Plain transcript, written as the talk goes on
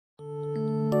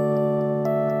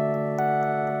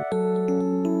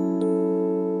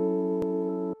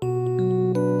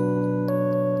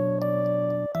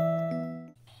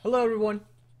Hello everyone,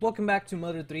 welcome back to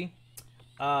Mother 3.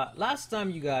 Last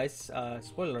time you guys,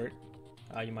 spoiler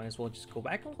alert, you might as well just go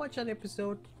back and watch that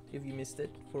episode if you missed it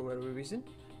for whatever reason,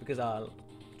 because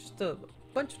just a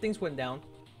bunch of things went down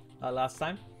last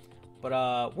time.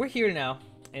 But we're here now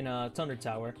in Thunder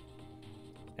Tower,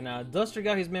 and Duster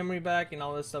got his memory back and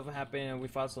all this stuff happened, and we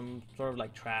found some sort of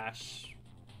like trash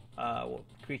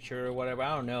creature or whatever,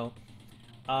 I don't know.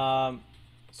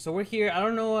 So we're here. I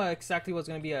don't know exactly what's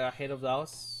gonna be ahead of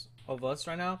us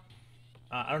right now.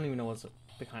 I don't even know what's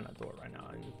behind that door right now,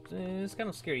 and it's kind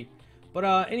of scary. But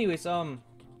anyways, I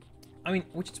mean,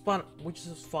 we just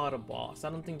fought a boss. I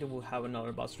don't think that we'll have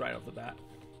another boss right off the bat,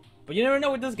 but you never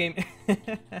know with this game.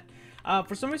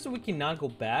 For some reason, we cannot go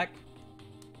back,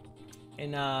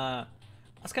 and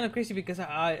that's kind of crazy because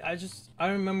I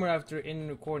remember after in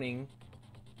recording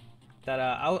that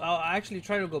I'll actually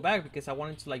try to go back because I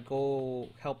wanted to like go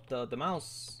help the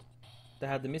mouse that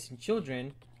had the missing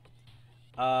children,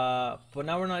 but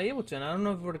now we're not able to, and I don't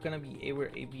know if we're gonna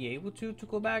be able to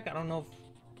go back. I don't know if,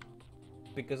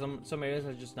 because some areas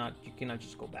are just not, you cannot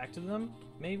just go back to them.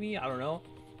 Maybe, I don't know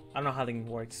how the game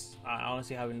works. I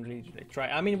honestly haven't really tried.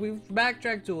 I mean, we've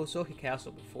backtracked to Osohi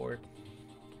Castle before,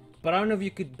 but I don't know if you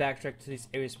could backtrack to this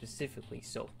area specifically.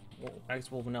 So I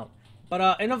guess we'll know.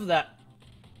 But enough of that.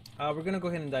 We're gonna go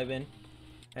ahead and dive in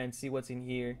and see what's in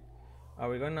here.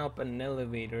 We're going up an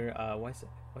elevator.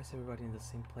 Why is everybody in the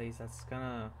same place? It's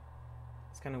kind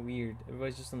of weird.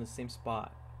 Everybody's just on the same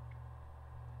spot.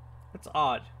 That's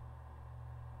odd.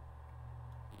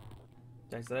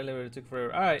 Guys, that elevator took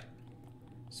forever. All right,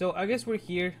 so I guess we're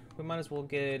here. We might as well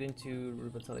get into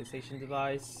revitalization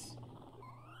device.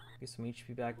 Get some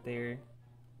HP back there.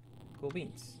 Cool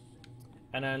beans.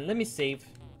 And then let me save,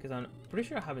 because I'm pretty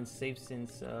sure I haven't saved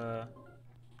since,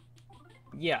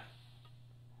 yeah.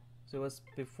 So it was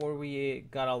before we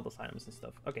got all those items and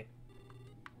stuff. Okay.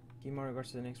 Give my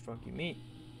regards to the next frog you meet.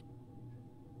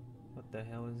 What the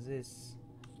hell is this?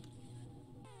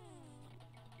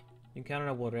 Encounter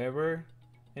a whatever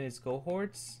and its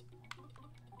cohorts.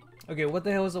 Okay, what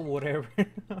the hell is a whatever?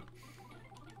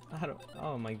 I don't,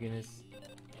 oh my goodness.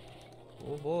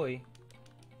 Oh boy.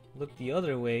 Look the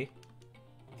other way.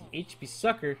 HP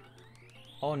sucker.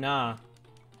 Oh nah.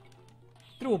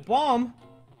 Threw a bomb.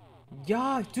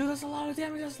 Yeah, dude, that's a lot of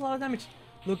damage.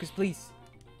 Lucas, please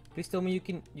tell me you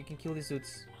can kill these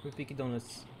dudes with picky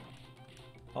donuts.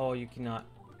 Oh, you cannot.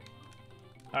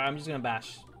 Alright, I'm just gonna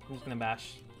bash. Get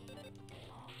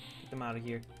them out of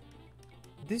here.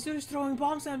 This dude is throwing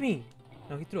bombs at me.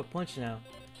 No, he threw a punch now.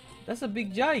 That's a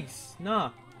big yikes.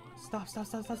 Nah. Stop.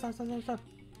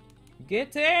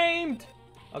 Get tamed.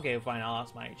 Okay, fine, I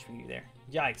lost my HP there.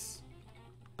 Yikes.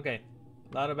 Okay,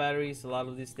 a lot of batteries, a lot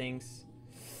of these things.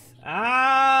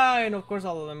 Ah, and of course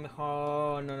all of them.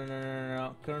 Oh,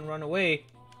 no. Couldn't run away.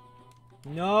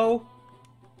 No.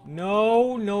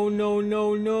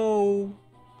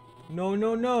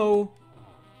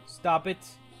 Stop it.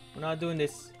 We're not doing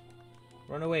this.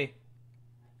 Run away.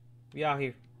 We out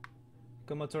here.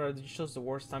 Kumatora, did you chose the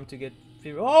worst time to get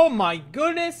fever? Oh my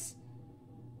goodness!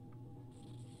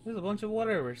 There's a bunch of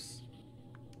whatevers.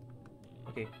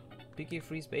 Okay, PK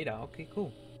freeze beta. Okay,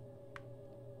 cool.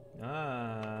 No, I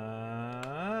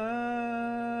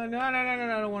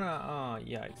don't wanna. Oh,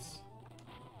 yikes.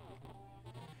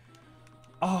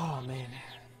 Oh man,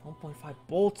 1.5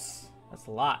 bolts. That's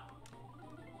a lot.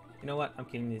 You know what? I'm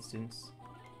killing these students.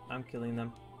 I'm killing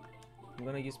them. I'm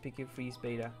gonna use PK freeze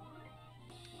beta.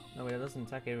 No, wait, that doesn't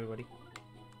attack everybody.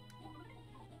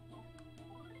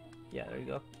 Yeah, there you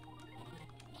go.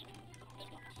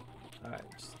 Alright,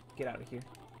 just get out of here.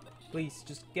 Please,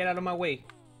 just get out of my way.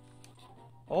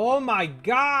 Oh my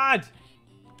god!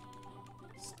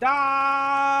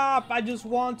 Stop! I just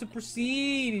want to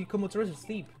proceed! Komotora's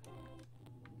asleep.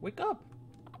 Wake up!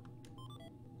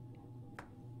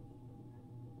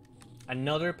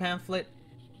 Another pamphlet?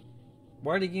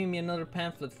 Why are they giving me another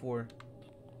pamphlet for?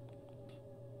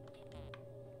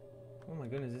 Oh my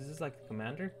goodness, is this like the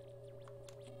commander?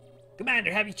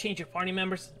 Commander, have you changed your party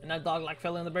members? And that dog-like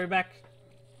fella in the very back?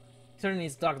 Certainly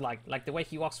is dog-like, like the way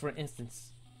he walks, for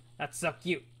instance. That's so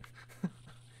cute.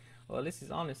 Well, at least he's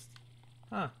honest.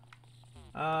 Huh.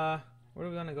 Where are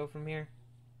we gonna go from here?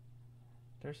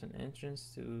 There's an entrance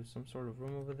to some sort of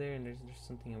room over there, and there's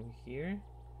something over here.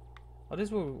 Oh, this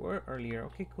is where we were earlier.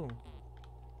 Okay, cool.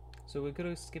 So we could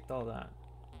have skipped all that.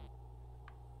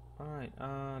 Alright,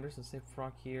 there's a safe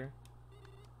frog here.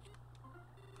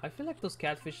 I feel like those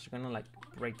catfish are gonna like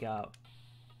break out.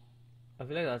 I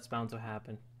feel like that's bound to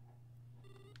happen.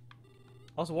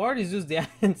 Also, why are these dudes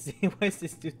dancing? Why is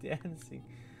this dude dancing?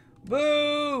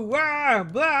 Boo! Wah!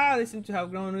 Blah! They seem to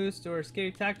have grown used to our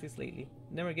scary tactics lately.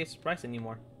 never get surprised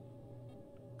anymore.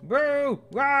 Boo!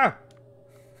 Ah!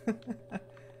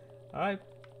 Alright.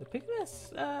 The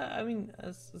pigments, I mean,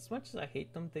 as much as I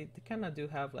hate them, they kind of do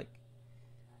have like,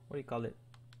 what do you call it?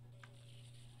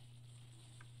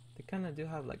 They kind of do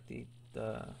have like the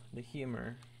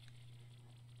humor.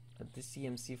 The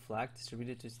CMC flag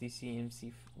distributed to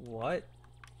DCMC. What?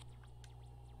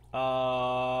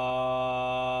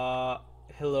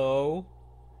 Hello?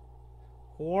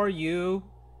 Who are you?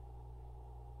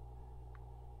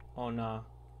 Oh nah.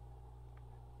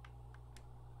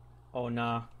 Oh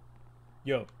nah.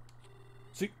 Yo.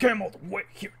 So you came all the way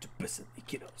here to visit me,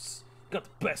 kiddos. Got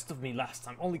the best of me last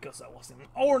time only because I was in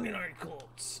ordinary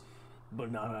clothes.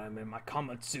 But now that I'm in my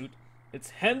combat suit, it's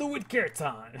handle with care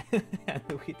time.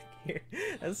 Handle with care.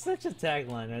 That's such a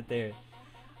tagline right there.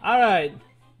 Alright,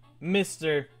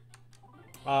 Mr.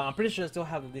 I'm pretty sure I still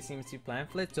have the DCMC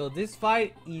pamphlet. So this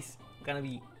fight is gonna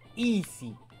be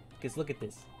easy. Because look at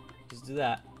this. Just do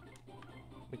that.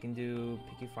 We can do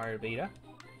Picky Fire Beta.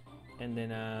 And then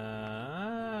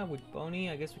with Boney,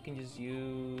 I guess we can just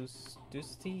use.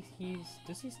 Does he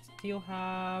still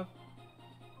have?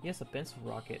 He has a pencil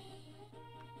rocket.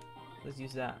 Let's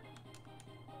use that.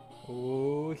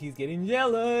 Oh, he's getting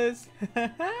jealous.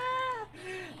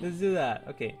 Let's do that.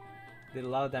 Okay, did a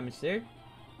lot of damage there.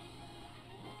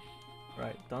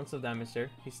 Right, tons of damage there.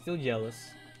 He's still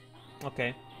jealous.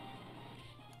 Okay.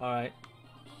 All right.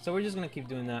 So we're just gonna keep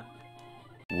doing that.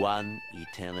 One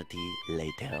eternity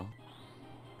later.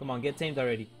 Come on, get tamed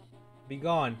already. Be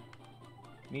gone.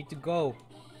 Need to go.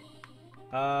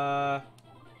 Alright,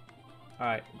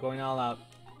 going all out.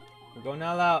 We're going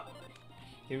all out.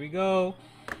 Here we go.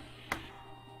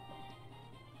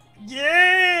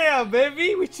 Yeah,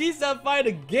 baby! We cheesed that fight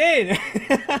again!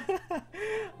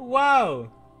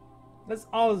 Wow! That's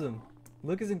awesome.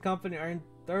 Lucas and company earned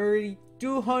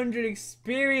 3,200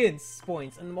 experience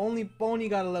points, and only Pony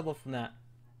got a level from that.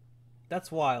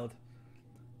 That's wild.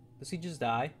 Does he just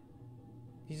die?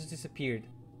 He just disappeared.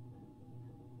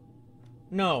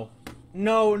 No.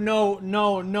 No, no,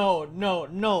 no, no, no,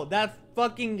 no. That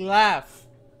fucking laugh.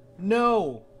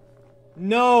 No.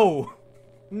 No.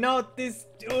 Not this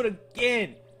dude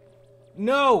again.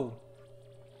 No.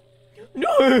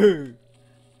 No.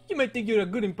 You might think you're a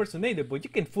good impersonator, but you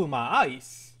can fool my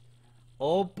eyes.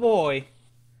 Oh boy.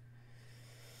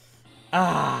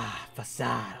 Ah,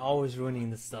 facade. Always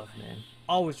ruining the stuff, man.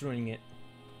 Always ruining it.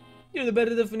 You're the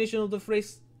better definition of the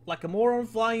phrase, like a moron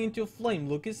flying into a flame,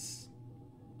 Lucas.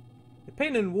 The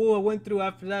pain and woe I went through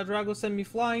after that Drago sent me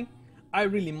flying, I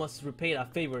really must repay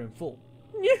that favor in full.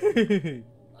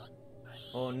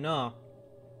 Oh no.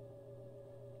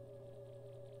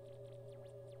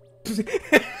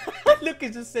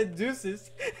 Lucas just said deuces.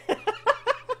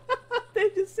 They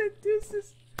just said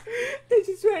deuces. They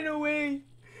just ran away.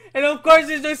 And of course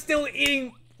they're just still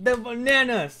eating the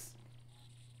bananas.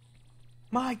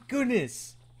 My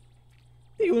goodness!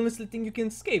 You honestly think you can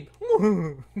escape?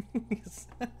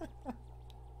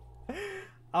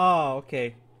 Oh,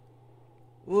 okay.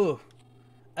 Ooh,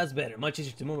 that's better. Much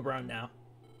easier to move around now.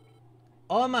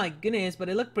 Oh my goodness, but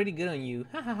they look pretty good on you.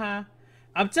 Ha ha ha.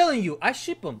 I'm telling you, I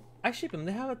ship them. I ship them.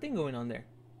 They have a thing going on there.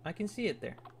 I can see it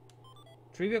there.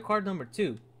 Trivia card number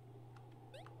 2.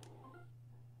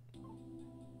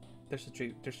 There's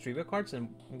trivia cards,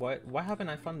 and why haven't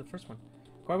I found the first one?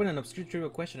 Card with an obscure trivia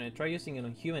question and try using it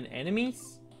on human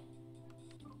enemies?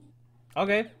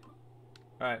 Okay.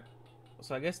 Alright.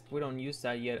 So I guess we don't use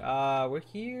that yet. We're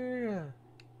here.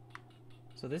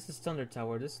 So this is Thunder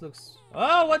Tower. This looks...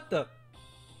 Oh, what the...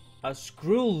 A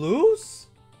screw loose?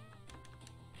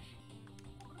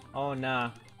 Oh, nah.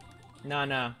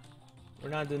 Nah. We're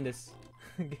not doing this.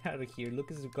 Get out of here.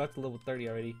 Lucas has got to level 30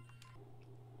 already.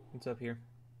 What's up here?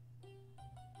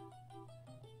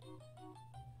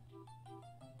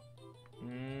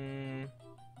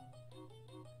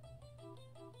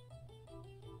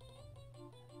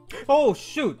 Oh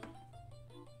shoot!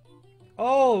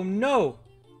 Oh no!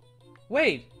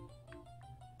 Wait,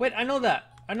 I know that.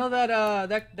 I know that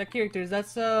that character.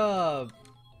 That's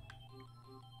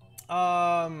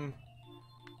I've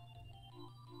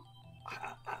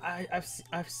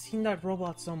seen that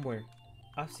robot somewhere.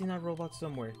 There's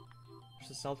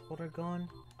a saltwater gun.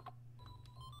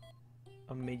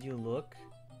 I made you look.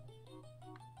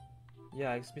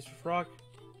 Yeah, it's Mr. Frog.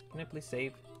 Can I please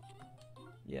save?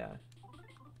 Yeah.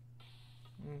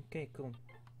 Okay, cool.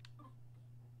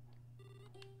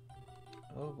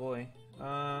 Oh boy.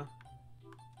 How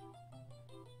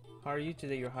are you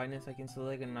today, Your Highness? I can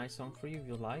select a nice song for you if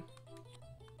you like.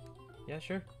 Yeah,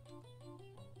 sure.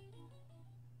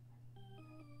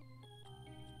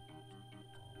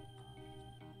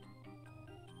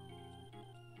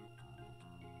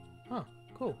 Huh,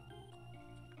 cool.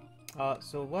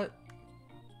 So what?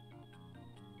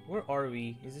 Where are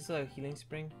we? Is this a healing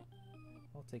spring?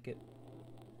 I'll take it.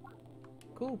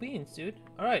 Cool beans, dude.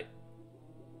 Alright.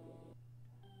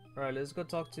 Alright, let's go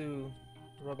talk to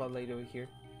Robot Lady over here.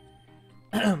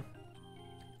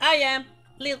 I am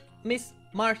Little Miss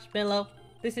Marshmallow.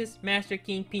 This is Master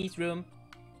King P's room.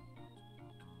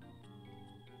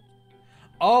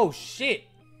 Oh shit!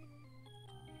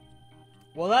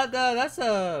 Well, that's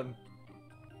a...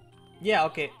 Yeah,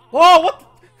 okay. Whoa, what?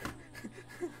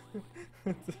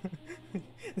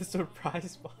 The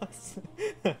surprise boss.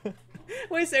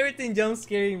 Why is everything jump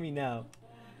scaring me now?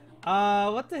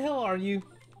 What the hell are you?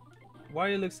 Why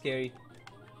do you look scary?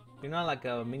 You're not like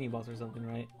a mini boss or something,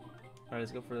 right? Alright,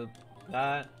 let's go for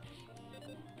that.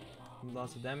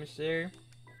 Lots of damage there.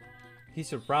 He's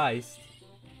surprised.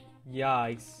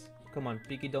 Yikes. Come on,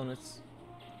 Picky Donuts.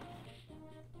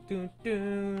 Dun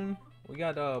dun. We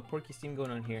got Porky Steam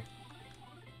going on here.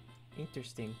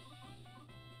 Interesting.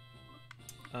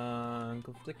 Go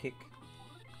for the kick.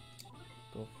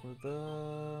 Go for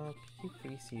the Picky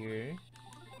Freeze here.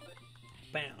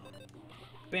 Bam.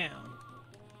 Bam.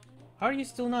 How are you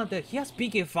still not dead? He has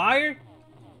Picky Fire?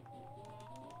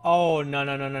 Oh no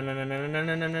no no no no no no no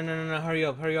no no no no no! Hurry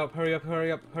up! Hurry up! Hurry up!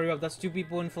 Hurry up! Hurry up! That's 2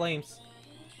 people in flames.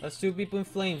 That's 2 people in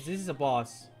flames. This is a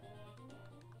boss.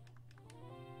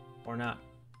 Or not.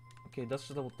 Okay, that's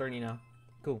just level 30 now.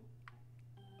 Cool.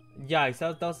 Yikes,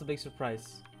 that was a big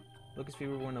surprise. Lucas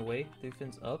Fever went away.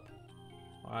 Defense up.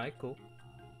 Alright, cool.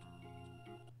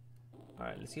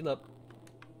 Alright, let's heal up.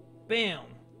 Bam!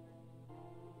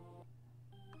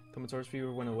 Commodores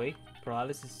Fever went away.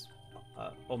 Paralysis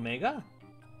Omega?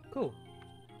 Cool.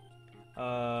 Is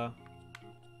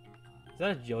that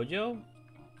a JoJo?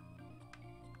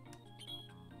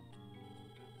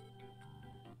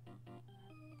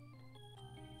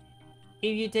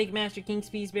 If you take Master King's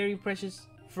piece, very precious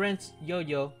French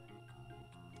yo-yo.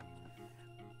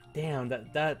 Damn,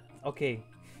 that okay.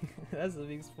 That's a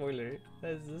big spoiler.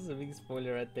 That's a big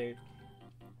spoiler right there.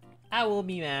 I will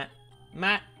be Matt.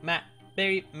 Matt.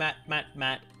 Very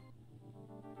Matt.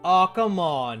 Oh, come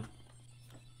on.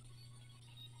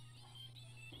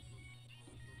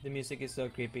 The music is so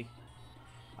creepy.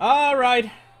 Alright.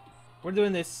 We're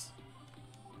doing this.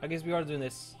 I guess we are doing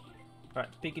this. Alright,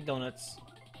 Picky Donuts.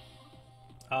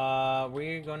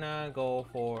 We're gonna go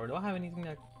for... Do I have anything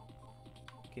that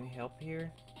can help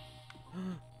here? I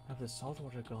have the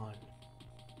saltwater gone.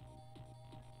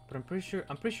 But I'm pretty sure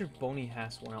Boney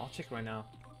has one. I'll check right now.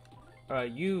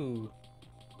 Alright, you...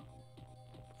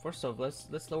 First off,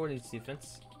 let's lower this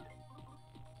defense.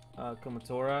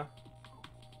 Komotora.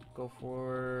 Go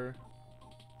for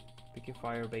Picky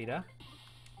Fire Beta.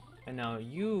 And now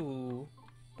you,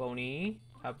 Boney,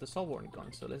 have the saltwater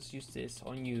gun. So let's use this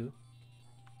on you.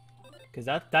 Cause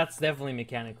that's definitely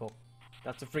mechanical.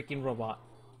 That's a freaking robot.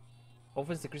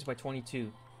 Offense decreased by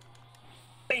 22.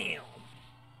 Bam!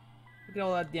 Look at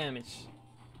all that damage.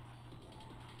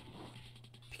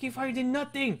 Picky Fire did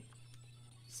nothing!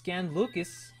 Scan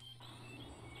Lucas.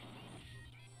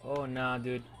 Oh nah,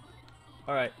 dude.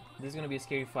 Alright, this is gonna be a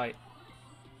scary fight.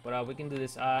 But we can do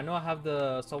this. I know I have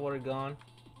the saltwater gun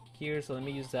here, so let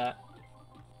me use that.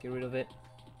 Get rid of it.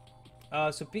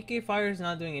 So PK Fire is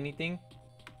not doing anything.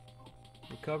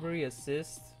 Recovery,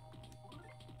 assist.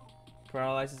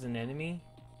 Paralyzes an enemy.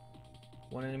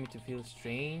 One enemy to feel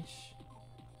strange.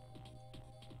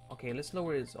 Okay, let's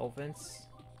lower his offense.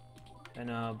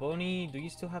 And Boney, do you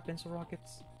still have pencil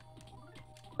rockets?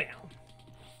 Bam!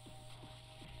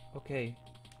 Okay.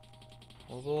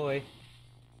 Oh boy.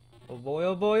 Oh boy,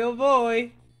 oh boy, oh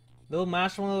boy! Little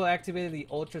Marshmallow activated the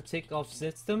Ultra Tick-Off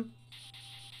system.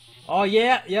 Oh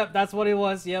yeah, yep, that's what it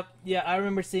was, yep. Yeah, I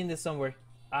remember seeing this somewhere.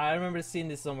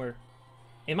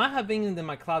 It might have been in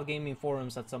my cloud gaming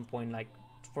forums at some point, like,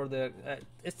 for the...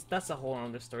 that's a whole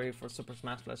other story for Super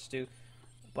Smash Bros. 2.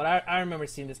 But I remember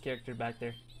seeing this character back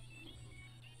there.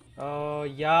 Oh,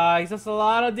 yikes, that's a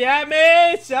lot of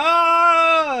damage!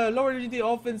 Ah! Lower the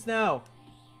offense now.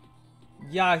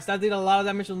 Yikes, that did a lot of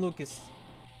damage on Lucas.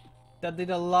 That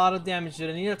did a lot of damage, dude.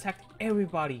 I need to attack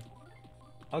everybody.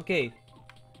 Okay.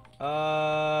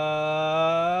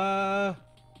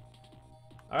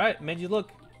 Alright, made you look.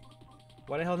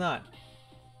 Why the hell not?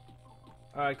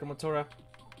 Alright, Komotora.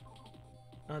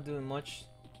 Not doing much.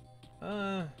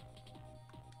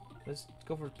 Let's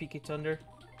go for PK Thunder.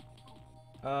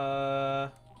 Go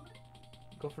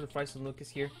for the Fries and Lucas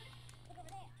here.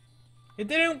 It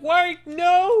didn't work!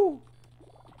 No!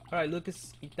 Alright,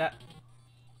 Lucas, eat that.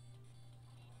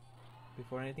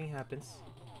 Before anything happens.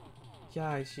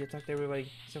 Yeah, she attacked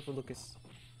everybody except for Lucas.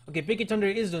 Okay, Picky Thunder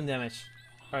is doing damage.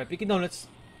 Alright, Picky Donuts.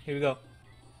 Here we go.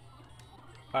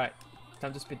 Alright.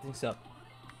 Time to speed things up.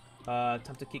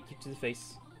 Time to kick you to the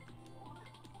face.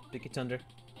 Pick it under.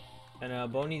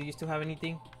 And Bonnie, do you still have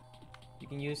anything you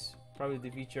can use? Probably the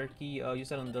V jerky. Use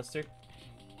that on Duster.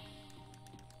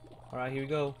 Alright, here we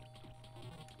go.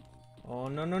 Oh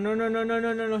no no no no no no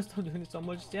no no no! Stop doing so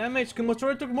much damage.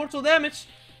 Kumotora took mortal damage.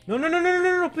 No no no no no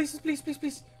no no! Please please please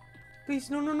please please!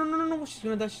 No no no no no no! She's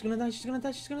gonna die! She's gonna die! She's gonna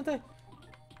die! She's gonna die!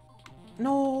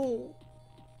 No!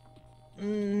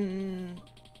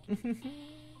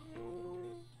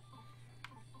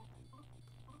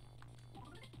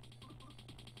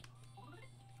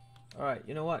 Alright,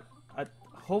 you know what?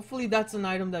 Hopefully that's an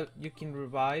item that you can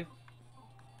revive.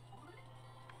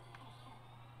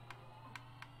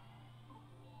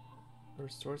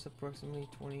 Restores approximately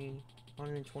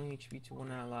 120 HP to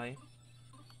one ally.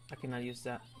 I cannot use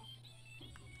that.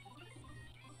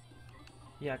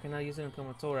 Yeah, I cannot use it on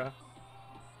Kumotora.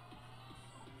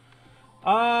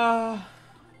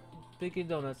 Biggie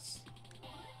Donuts.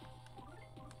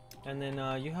 And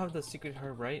then you have the secret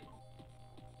herb, right?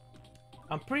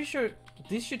 I'm pretty sure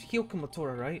this should heal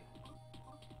Kumotora, right?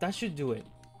 That should do it.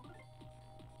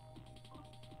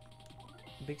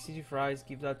 Big CG fries,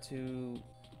 give that to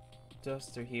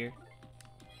Duster here.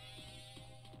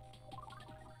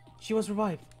 She was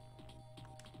revived.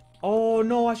 Oh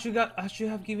no, I should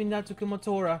have given that to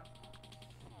Kumotora.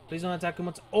 Please don't attack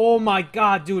Kumotora. Oh my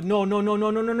god, dude. No no no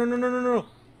no no no no no no no no.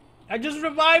 I just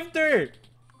revived her.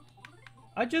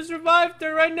 I just revived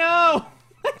her right now.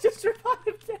 I just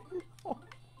revived her. No.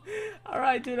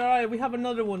 Alright, dude, alright. We have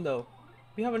another one though.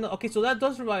 We have another. Okay, so that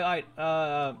does revive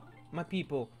my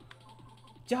people.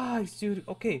 Guys, dude,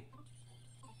 okay.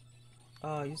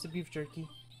 Use the beef jerky.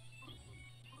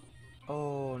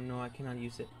 Oh no, I cannot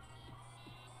use it.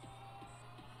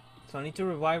 So I need to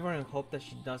revive her and hope that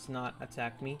she does not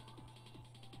attack me.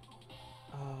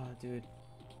 Oh, dude.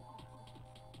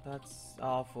 That's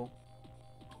awful.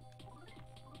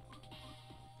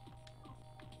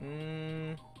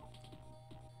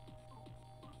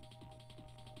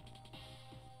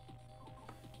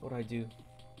 What do I do?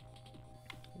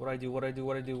 What do I do? What do I do?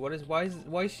 What do I do?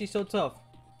 Why is she so tough?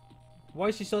 Why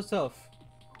is she so tough?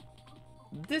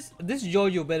 This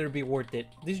JoJo better be worth it.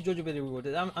 This JoJo better be worth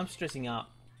it. I'm stressing out.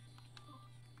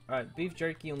 Alright, beef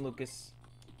jerky on Lucas.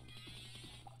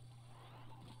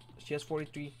 She has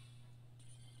 43.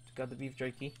 Got the beef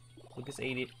jerky. Lucas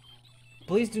ate it.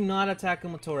 Please do not attack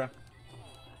Kumotora.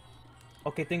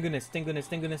 Okay, thank goodness, thank goodness,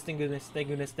 thank goodness, thank goodness, thank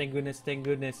goodness, thank goodness, thank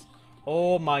goodness.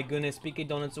 Oh my goodness, PK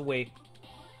Donuts away.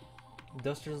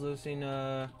 Duster's losing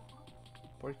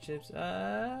pork chips.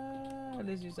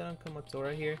 Let's use that on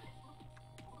Kumotora here.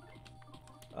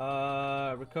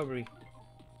 Recovery.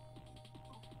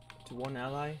 To one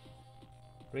ally.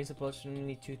 Raise a plus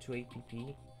only 2 to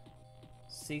APP.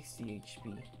 60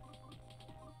 HP.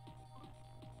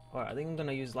 Alright, I think I'm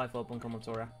gonna use life up on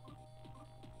Kumotora.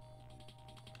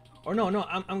 Or no,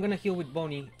 I'm gonna heal with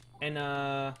Bonnie and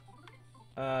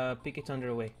pick it under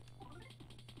away.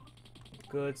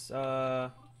 Goods.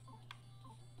 Oh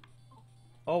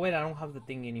wait, I don't have the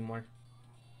thing anymore.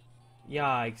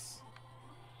 Yikes.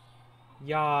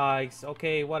 Yikes.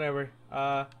 Okay, whatever.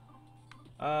 I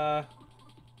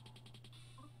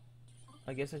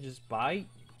guess I just buy.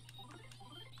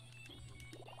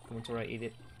 Kumotora ate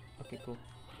it. Okay, cool.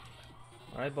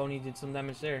 Alright, Bonnie did some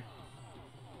damage there.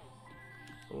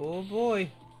 Oh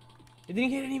boy. It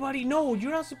didn't hit anybody. No,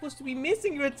 you're not supposed to be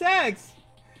missing your attacks.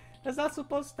 That's not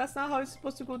how it's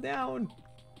supposed to go down.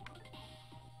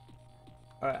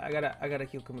 Alright, I gotta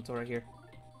heal Kumotora here.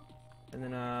 And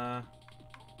then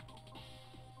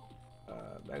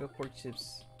bag of pork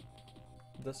chips.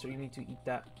 Duster, you need to eat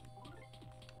that.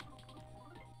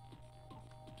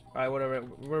 Alright, whatever.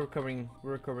 We're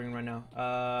recovering right now.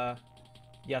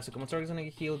 Yeah, so Kumotora's gonna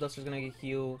get healed, Duster's gonna get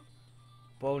healed.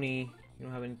 Bonnie, you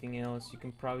don't have anything else. You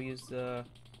can probably use the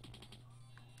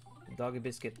doggy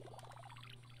biscuit.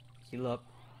 Heal up.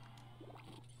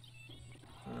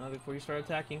 Before you start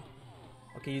attacking.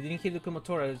 Okay, you didn't hit the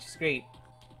Kumotora, which is great.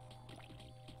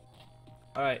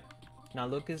 Alright. Now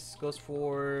Lucas goes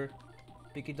for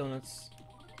Picky Donuts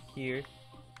here.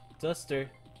 Duster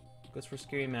goes for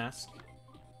Scary Mask.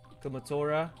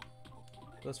 Kumotora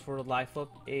goes for Life Up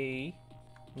A.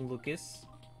 Lucas.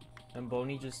 And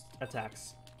Bonnie just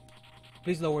attacks.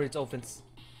 Please lower its offense.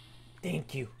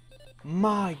 Thank you.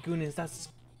 My goodness, that's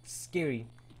scary.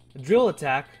 Drill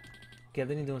attack. Okay, I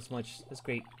didn't do as much. That's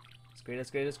great. That's great,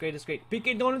 that's great, that's great, that's great.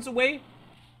 PK Donuts away.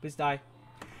 Please die.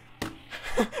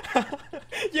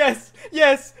 Yes,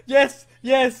 yes, yes,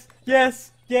 yes,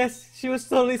 yes, yes. She was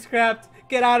totally scrapped.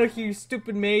 Get out of here, you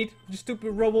stupid maid. You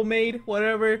stupid robo maid.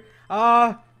 Whatever.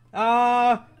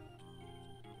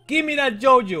 Give me that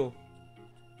JoJo.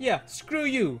 Yeah, screw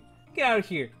you. Get out of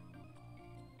here.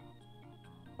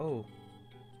 Oh.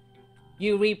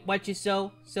 You reap what you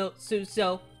sow. So.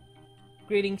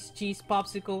 Greetings, cheese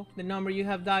popsicle. The number you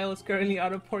have dialed is currently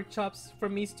out of pork chops.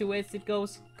 From east to west it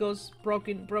goes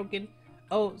broken.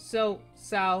 Oh, so,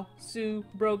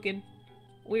 broken.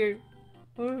 Weird.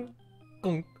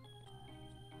 Gunk.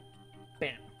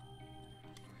 Bam.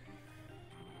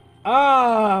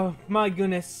 Ah, my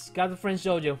goodness. Got the French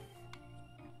JoJo.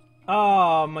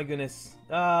 Oh my goodness.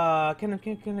 Can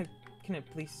I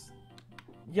please?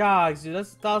 Yeah, dude,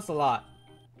 that was a lot.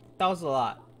 That was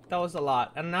a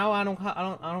lot. And now I don't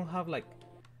have like.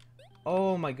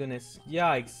 Oh my goodness.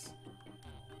 Yikes.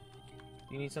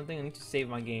 You need something? I need to save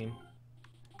my game.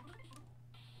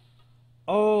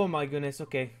 Oh my goodness.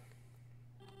 Okay.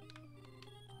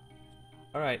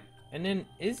 All right. And then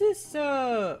is this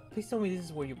please tell me this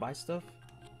is where you buy stuff?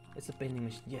 It's a vending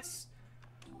machine. Yes.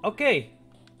 Okay.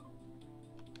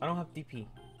 I don't have DP.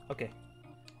 Okay.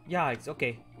 Yikes.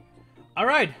 Okay. All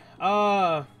right.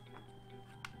 No.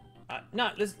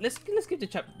 Let's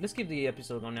keep the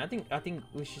episode going. I think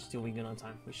we should still be good on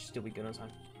time.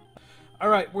 All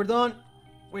right. We're done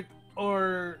with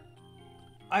our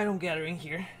item gathering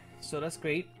here, so that's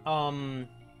great.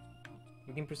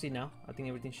 We can proceed now. I think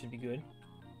everything should be good.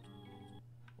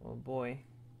 Oh boy.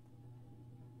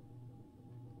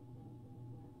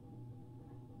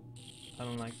 I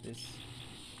don't like this.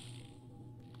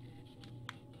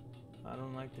 I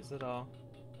don't like this at all.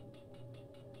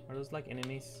 Are those like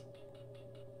enemies?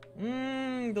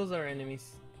 Those are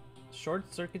enemies.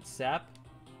 Short circuit sap.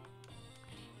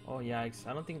 Oh yikes!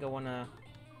 I don't think I wanna.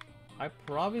 I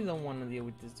probably don't wanna deal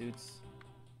with these dudes.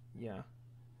 Yeah.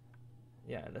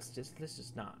 Yeah. Let's just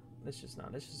not. Let's just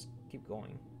keep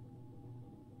going.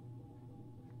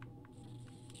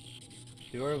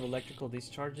 Beware of electrical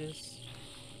discharges.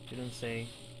 Didn't say.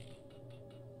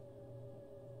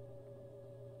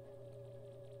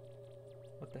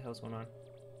 What the hell's going on?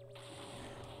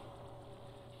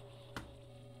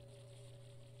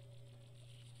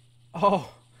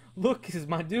 Oh, Lucas is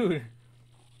my dude.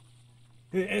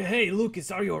 Hey,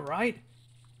 Lucas, are you alright?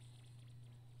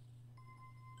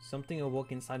 Something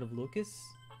awoke inside of Lucas?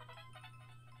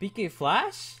 PK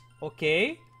Flash?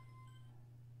 Okay.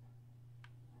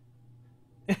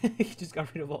 He just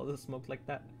got rid of all the smoke like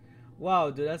that. Wow,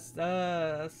 dude, that's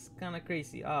kind of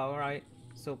crazy. Oh, alright.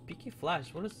 So PK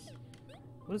Flash, what does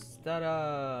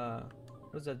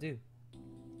that do?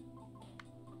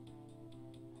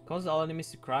 Causes all enemies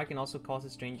to crack and also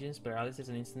causes strangeness, paralysis,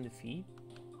 and instant defeat.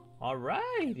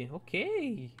 Alright,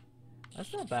 okay.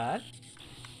 That's not bad.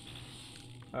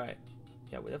 Alright.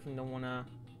 Yeah, we definitely don't wanna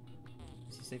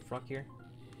say frog here.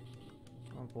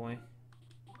 Oh boy.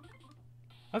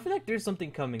 I feel like there's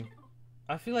something coming.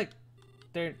 I feel like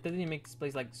they didn't make this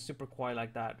place like super quiet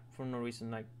like that for no reason.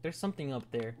 Like there's something up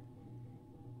there.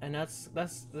 And that's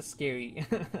scary.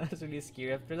 That's really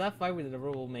scary. After that fight with the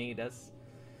Rebel Maid, that's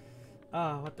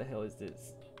what the hell is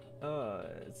this?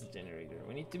 It's a generator.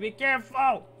 We need to be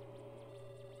careful!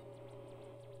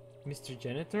 Mr.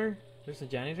 Janitor? There's a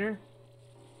janitor?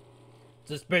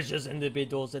 Suspicious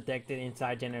individuals detected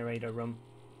inside generator room.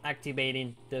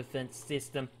 Activating defense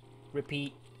system.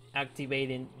 Repeat.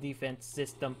 Activating defense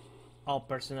system. All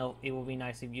personnel, it will be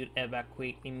nice if you'd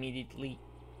evacuate immediately.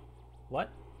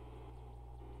 What?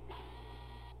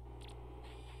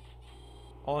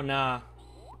 Oh nah.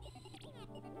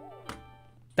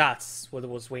 That's what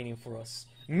was waiting for us.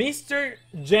 Mr.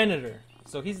 Janitor.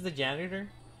 So he's the janitor?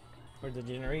 Or the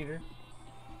generator?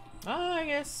 I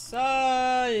guess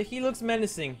he looks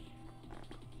menacing.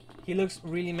 He looks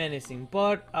really menacing.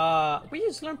 But we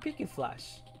just learned PK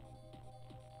Flash.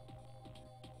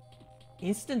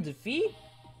 Instant defeat?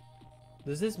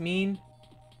 Does this mean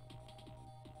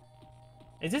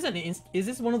is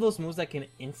this one of those moves that can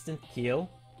instant kill?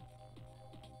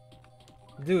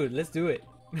 Dude, let's do it.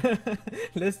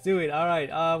 Let's do it.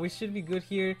 Alright, we should be good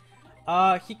here.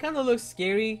 He kind of looks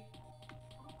scary.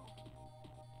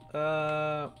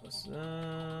 Let's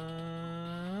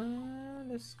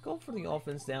go for the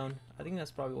offense down. I think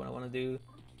that's probably what I want to do.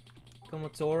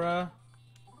 Komotora.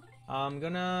 I'm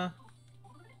gonna...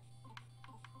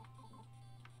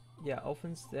 Yeah,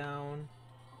 offense down.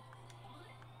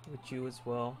 With you as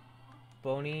well.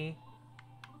 Boney.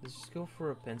 Let's just go for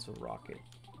a pencil rocket.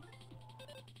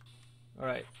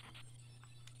 Alright.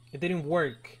 It didn't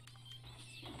work.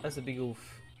 That's a big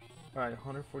oof. Alright,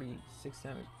 146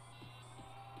 damage.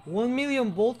 1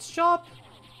 million bolts shop?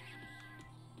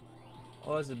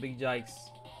 Oh, that's a big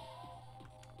yikes.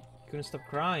 Couldn't stop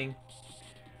crying.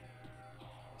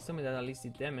 Tell me that at least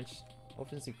did damage.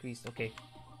 Offense increased. Okay.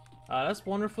 That's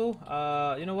wonderful.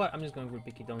 You know what? I'm just going for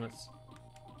Picky Donuts.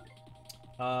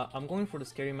 I'm going for the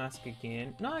Scary Mask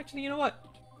again. No, actually, you know what?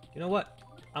 You know what?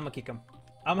 I'm gonna kick him.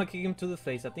 I'm gonna kick him to the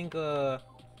face. I think,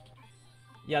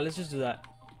 yeah, let's just do that.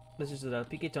 Let's just do that.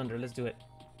 PK Thunder, let's do it.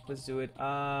 Let's do it.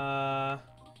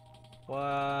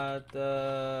 What?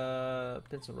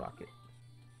 Pencil Rocket.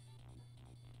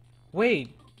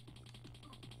 Wait!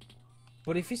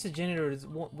 But if he's a janitor,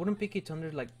 wouldn't PK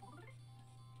Thunder, like...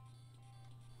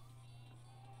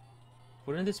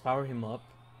 Wouldn't this power him up?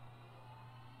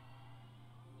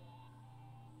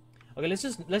 Okay, let's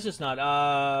just not.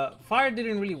 Fire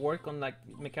didn't really work on like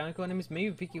mechanical enemies.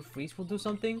 Maybe PK Freeze will do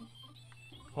something.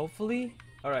 Hopefully.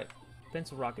 All right,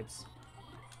 Pencil Rockets.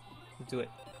 Let's do it.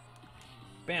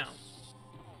 Bam.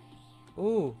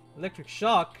 Ooh, Electric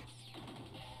Shock.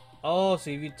 Oh,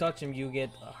 so if you touch him, you get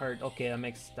hurt. Okay, that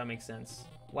makes sense.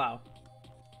 Wow.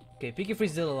 Okay, PK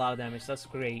Freeze did a lot of damage. That's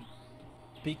great.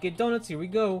 PK Donuts, here we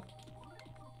go.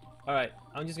 All right,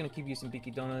 I'm just gonna keep using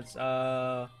PK Donuts.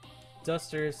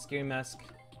 Duster, Scary Mask.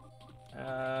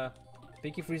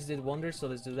 PK Freeze did wonders, so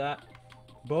let's do that.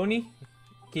 Boney,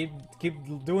 keep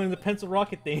doing the Pencil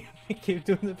Rocket thing. Keep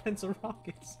doing the Pencil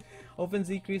Rockets. Offense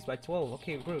decreased by 12.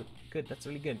 Okay, good. That's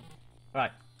really good. All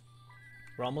right,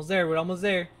 we're almost there. We're almost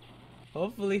there.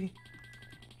 Hopefully.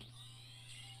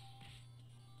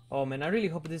 Oh man, I really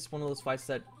hope this is one of those fights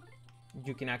that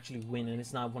you can actually win, and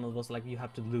it's not one of those like you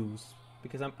have to lose.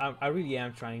 Because I really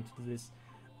am trying to do this.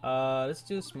 Let's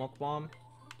do a Smoke Bomb.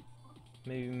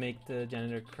 Maybe make the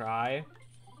janitor cry.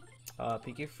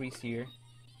 PK Freeze here.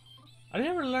 I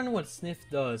never learned what Sniff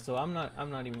does, so I'm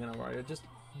not even gonna worry. Just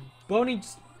Boney,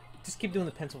 just keep doing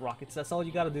the Pencil Rockets. That's all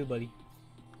you gotta do, buddy.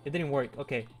 It didn't work.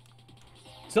 Okay.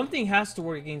 Something has to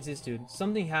work against this dude.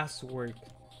 Something has to work.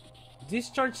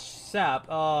 Discharge Sap.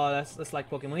 Oh, that's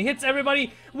like Pokemon. He hits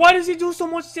everybody. Why does he do so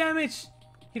much damage?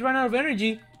 He ran out of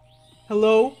energy.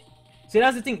 Hello? See,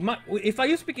 that's the thing. If I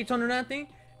use PK Thunder on that thing,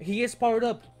 he gets powered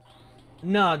up.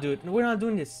 Nah, dude. We're not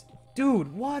doing this.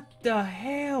 Dude, what the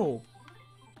hell?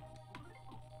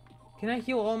 Can I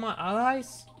heal all my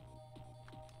allies?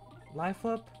 Life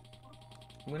up?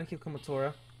 I'm gonna kill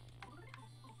Komotora.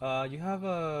 You have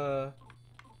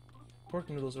pork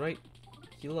noodles, right?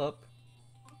 Heal up.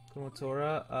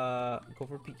 Komotora, go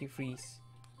for PK Freeze.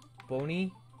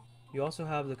 Boney, you also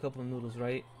have the couple of noodles,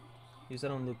 right? Use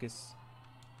that on Lucas.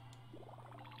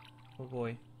 Oh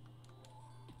boy.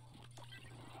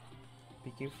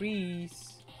 PK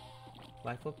Freeze.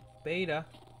 Life up Beta.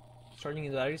 Charging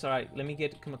his batteries. Alright, let me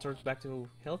get Komotora back to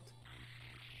health.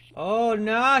 Oh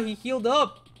nah, he healed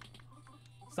up.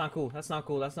 That's not cool. That's not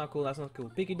cool. That's not cool. That's not cool.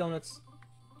 PK Donuts.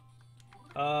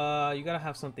 You gotta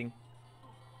have something.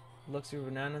 Luxury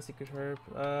Banana, Secret Herb.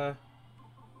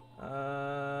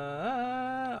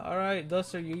 Alright,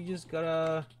 Duster, you just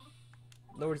gotta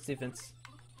lower the defense.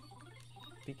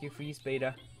 PK Freeze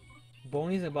Beta.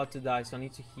 Boney's about to die, so I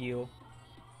need to heal.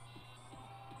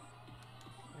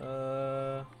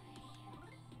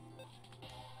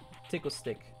 Tickle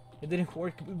Stick. It didn't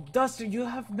work. Duster, you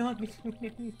have not been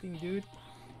doing anything, dude.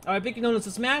 Alright, PK Donuts,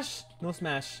 a smash? No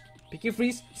smash. PK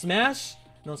Freeze, smash?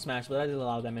 No smash, but that did a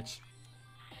lot of damage.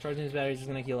 Charging his batteries is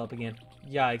gonna heal up again.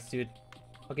 Yikes, dude.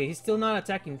 Okay, he's still not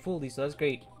attacking fully, so that's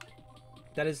great.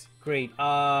 That is great.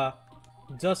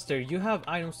 Duster, you have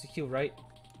items to heal, right?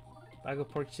 Bag of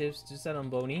pork chips, do that on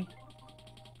Boney.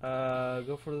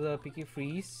 Go for the PK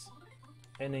Freeze.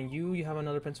 And then you have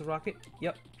another Pencil Rocket.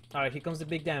 Yep. Alright, here comes the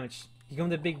big damage. Here come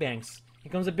the big bangs.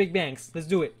 Here comes the big bangs. Let's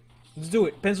do it. Let's do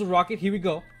it. Pencil Rocket, here we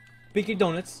go. PK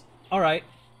Donuts. Alright.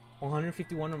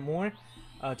 151 or more.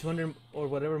 200 or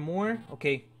whatever more.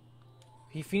 Okay.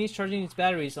 He finished charging his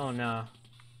batteries. Oh, nah.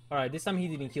 Alright, this time he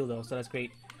didn't kill though, so that's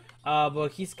great. But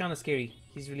he's kind of scary.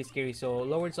 He's really scary. So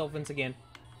lower its offense again.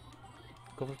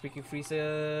 Go for PK Freeze.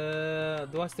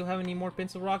 Do I still have any more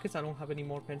Pencil Rockets? I don't have any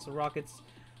more Pencil Rockets.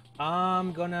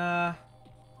 I'm gonna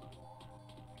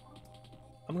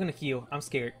heal. I'm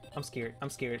scared. I'm scared. I'm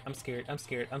scared. I'm scared. I'm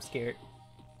scared. I'm scared.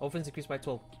 Offense increased by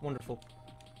 12. Wonderful.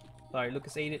 Alright,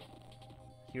 Lucas ate it.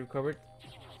 He recovered.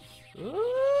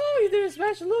 Ooh, he didn't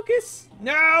smash Lucas!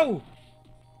 No!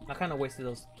 I kind of wasted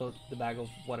the bag of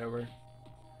whatever.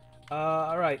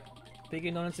 Alright.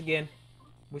 PK Donuts again.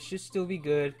 We should still be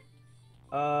good.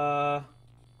 Let's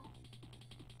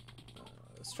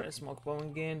try a Smoke Bomb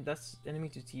again. That's enemy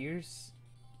to tears.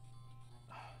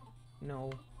 No.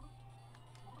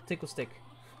 Tickle Stick.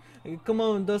 Come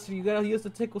on, Duster, you gotta use the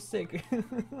Tickle Stick.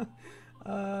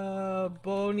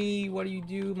 Boney, what do you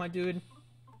do, my dude?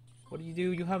 What do?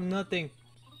 You have nothing.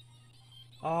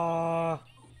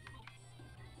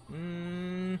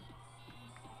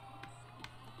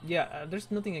 Yeah,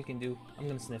 there's nothing I can do. I'm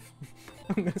gonna sniff.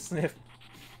 I'm gonna sniff.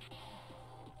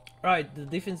 Alright, the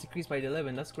defense decreased by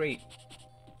 11. That's great.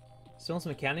 Stone's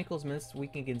mechanicals means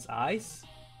weak against ice.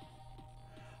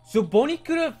 So Bonnie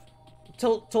could have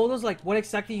told us like what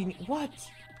exactly you need. What?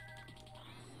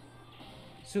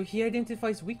 So he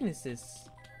identifies weaknesses.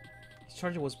 His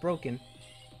charger was broken.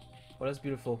 Oh, that's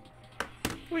beautiful.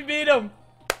 We beat him.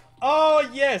 Oh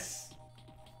yes,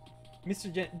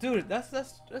 Mr. Dude,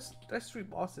 that's 3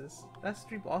 bosses. That's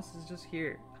 3 bosses just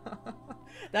here.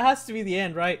 That has to be the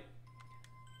end, right?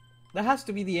 That has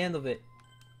to be the end of it.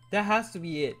 That has to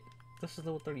be it. This is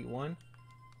level 31.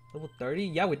 Level 30?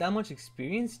 Yeah, with that much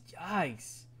experience?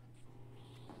 Yikes.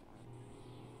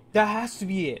 That has to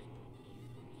be it.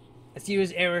 A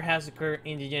serious error has occurred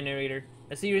in the generator.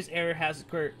 A serious error has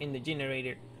occurred in the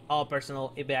generator. All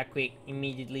personnel evacuate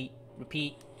immediately.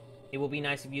 Repeat. It will be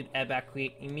nice if you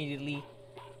evacuate immediately.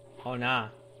 Oh nah.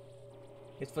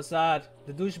 It's Facade,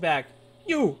 the douchebag.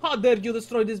 You! How dare you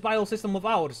destroy this biosystem of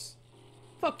ours?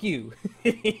 Fuck you.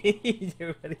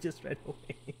 Everybody just ran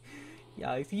away.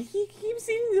 Yeah, he keeps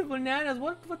eating the bananas.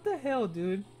 What the hell,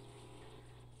 dude?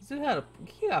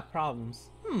 He got problems.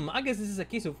 I guess this is a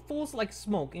case of fools like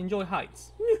smoke enjoy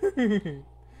heights.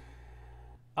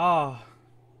 Ah.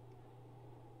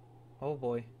 Oh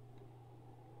boy.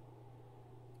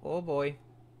 Oh boy.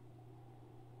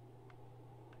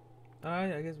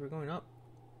 Alright, I guess we're going up.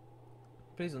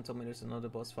 Please don't tell me there's another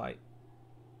boss fight.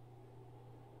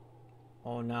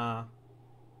 Oh nah.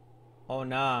 Oh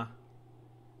nah.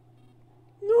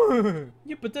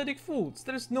 You pathetic fools.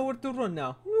 There's nowhere to run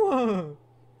now.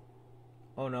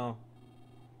 Oh no.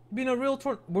 Being a real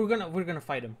we're gonna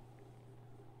fight him.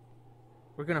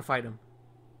 We're gonna fight him.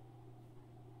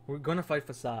 We're gonna fight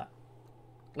Facade.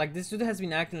 Like, this dude has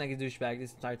been acting like a douchebag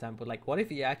this entire time, but like, what if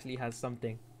he actually has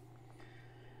something?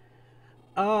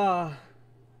 Are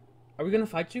we gonna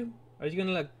fight you? Are you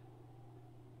gonna like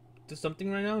do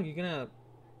something right now? You're gonna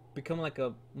become like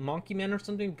a monkey man or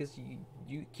something because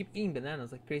you keep eating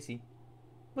bananas like crazy.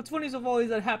 What's funny of all is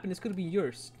that happiness could be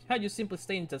yours had you simply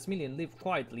stayed in Tasmania and lived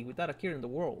quietly without a care in the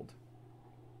world.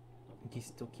 You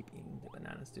still keep eating the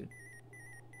bananas, dude.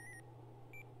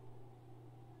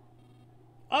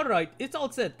 Alright, it's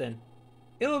all set then.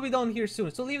 It'll be done here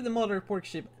soon, so leave the mother report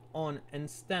ship on and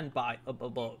stand by up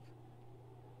above.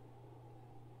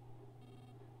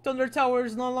 Thunder Tower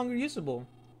is no longer usable,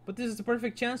 but this is the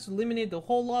perfect chance to eliminate the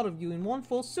whole lot of you in one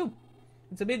full swoop.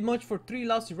 It's a bit much for 3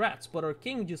 lousy rats, but our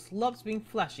king just loves being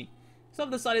flashy. So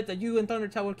I've decided that you and Thunder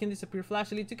Tower can disappear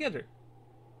flashily together.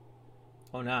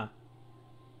 Oh nah.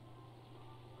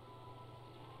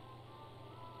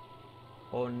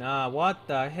 Oh nah, what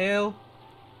the hell?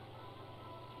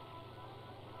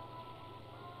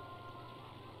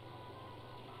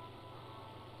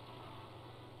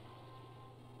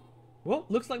 Well,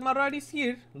 looks like my ride is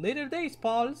here. Later days,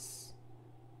 pals.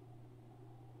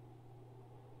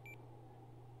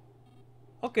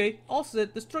 Okay, all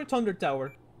set. Destroy Thunder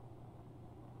Tower.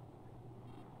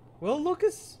 Well,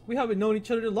 Lucas, we haven't known each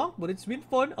other long, but it's been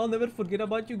fun. I'll never forget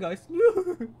about you guys.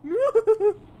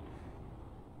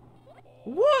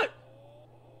 What?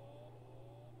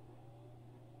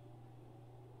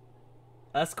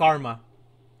 That's karma.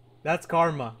 That's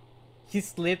karma. He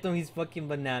slipped on his fucking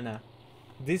banana.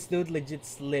 This dude legit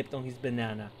slipped on his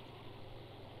banana.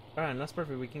 Alright, that's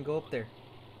perfect. We can go up there.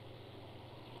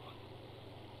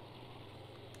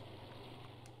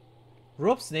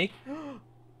 Rope snake?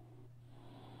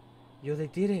 Yo, they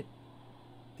did it.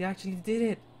 They actually did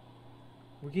it.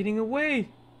 We're getting away.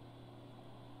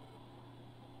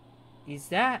 Is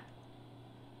that?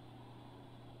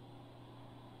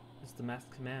 It's the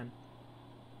masked command.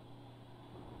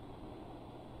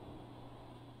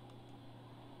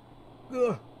 Ugh.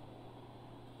 You're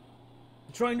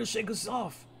trying to shake us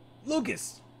off.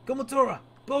 Lucas, Komotora,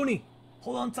 Pony,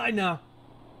 hold on tight now.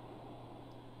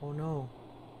 Oh no.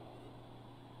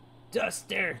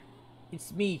 Duster,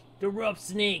 it's me, the Rope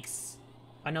Snakes.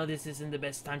 I know this isn't the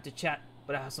best time to chat,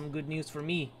 but I have some good news for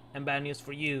me and bad news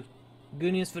for you.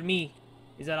 Good news for me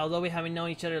is that although we haven't known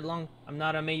each other long, I'm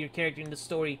not a major character in the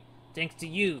story thanks to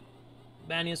you.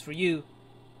 Bad news for you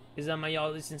is that my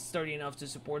yaw isn't sturdy enough to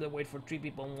support the weight for 3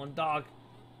 people and 1 dog.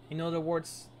 In other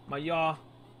words, my yaw,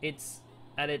 it's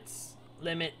at its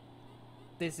limit.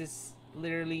 This is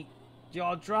literally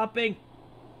jaw dropping.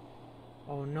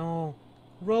 Oh no.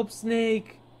 Rope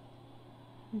snake.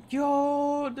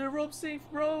 Yo, the rope snake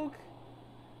broke.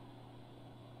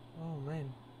 Oh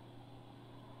man.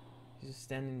 He's just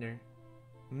standing there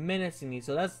menacing me.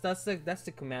 So that's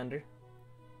the commander.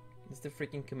 It's the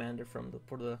freaking commander from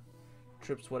for the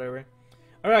troops, whatever.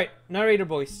 Alright, narrator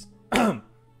voice.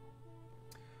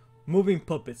 Moving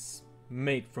puppets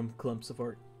made from clumps of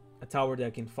earth, a tower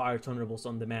that can fire thunderbolts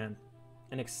on demand,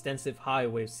 an extensive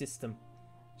highway system,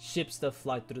 ships that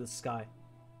fly through the sky.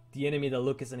 The enemy that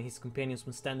Lucas and his companions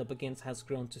must stand up against has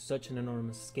grown to such an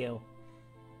enormous scale.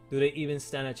 Do they even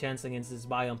stand a chance against this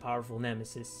beyond powerful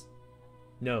nemesis?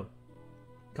 No.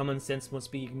 Common sense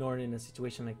must be ignored in a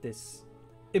situation like this.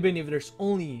 Even if there's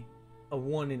only a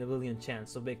 1 in a billion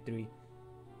chance of victory,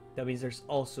 that means there's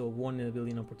also a 1 in a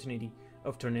billion opportunity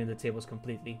of turning the tables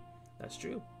completely. That's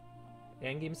true.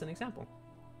 And give us an example.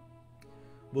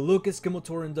 Will Lucas,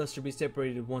 Kemotor, and Duster be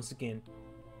separated once again?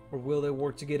 Or will they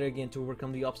work together again to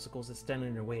overcome the obstacles that stand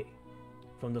in their way?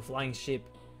 From the flying ship,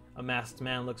 a masked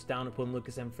man looks down upon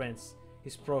Lucas and friends,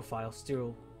 his profile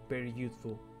still very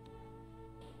youthful.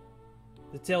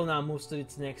 The tale now moves to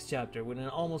its next chapter with an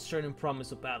almost certain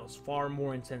promise of battles far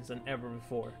more intense than ever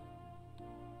before.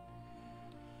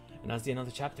 And that's the end of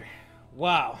the chapter.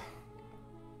 Wow.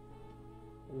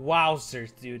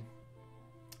 Wowzers, dude.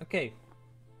 Okay.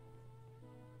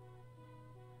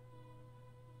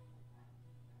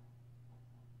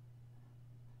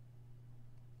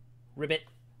 Ribbit.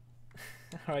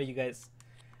 Alright, you guys.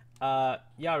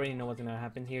 You already know what's gonna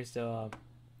happen here, so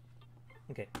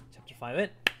okay, chapter 5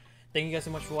 it. Thank you guys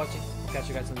so much for watching. I'll catch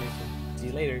you guys on the next one. See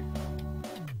you later.